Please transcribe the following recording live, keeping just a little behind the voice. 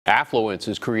Affluence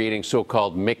is creating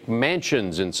so-called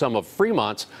McMansions in some of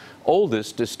Fremont's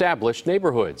oldest established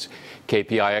neighborhoods.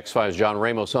 KPIX 5's John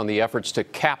Ramos on the efforts to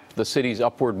cap the city's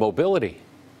upward mobility.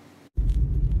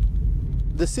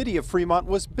 The city of Fremont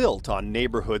was built on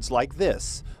neighborhoods like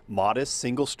this, modest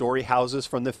single-story houses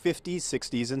from the 50s,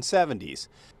 60s, and 70s.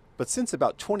 But since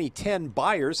about 2010,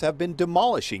 buyers have been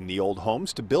demolishing the old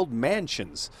homes to build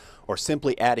mansions, or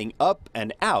simply adding up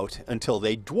and out until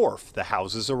they dwarf the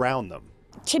houses around them.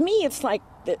 To me, it's like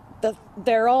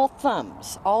they're all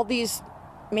thumbs. All these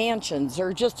mansions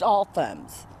are just all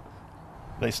thumbs.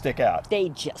 They stick out. They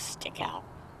just stick out.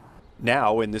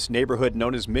 Now, in this neighborhood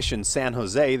known as Mission San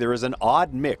Jose, there is an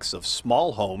odd mix of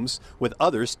small homes with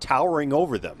others towering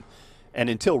over them. And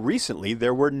until recently,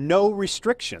 there were no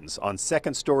restrictions on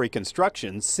second-story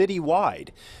construction citywide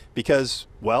because,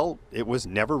 well, it was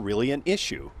never really an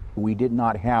issue. We did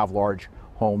not have large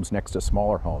homes next to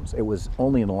smaller homes. It was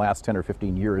only in the last 10 or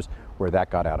 15 years where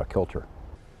that got out of kilter.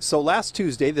 So last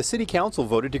Tuesday, the City Council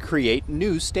voted to create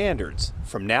new standards.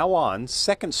 From now on,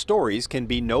 second stories can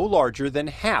be no larger than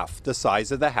half the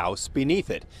size of the house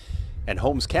beneath it. And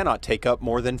homes cannot take up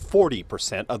more than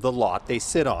 40% of the lot they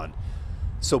sit on.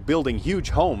 So building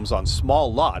huge homes on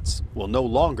small lots will no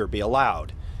longer be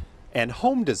allowed. And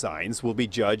home designs will be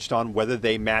judged on whether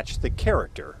they match the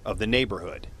character of the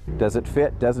neighborhood. Does it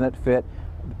fit? Doesn't it fit?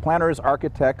 Planners,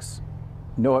 architects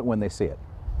know it when they see it.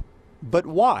 But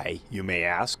why, you may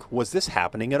ask, was this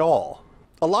happening at all?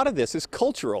 A lot of this is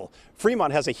cultural.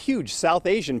 Fremont has a huge South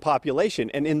Asian population,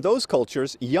 and in those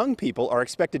cultures, young people are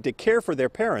expected to care for their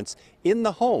parents in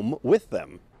the home with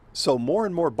them. So more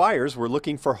and more buyers were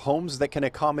looking for homes that can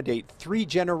accommodate 3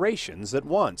 generations at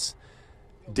once.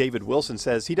 David Wilson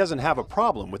says he doesn't have a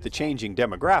problem with the changing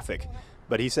demographic,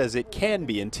 but he says it can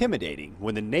be intimidating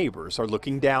when the neighbors are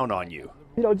looking down on you.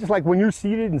 You know, just like when you're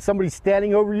seated and somebody's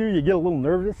standing over you, you get a little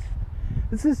nervous.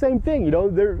 It's the same thing, you know,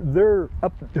 they're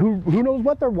up, who knows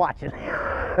what they're watching.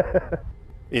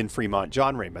 In Fremont,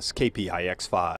 John Ramos, KPIX 5.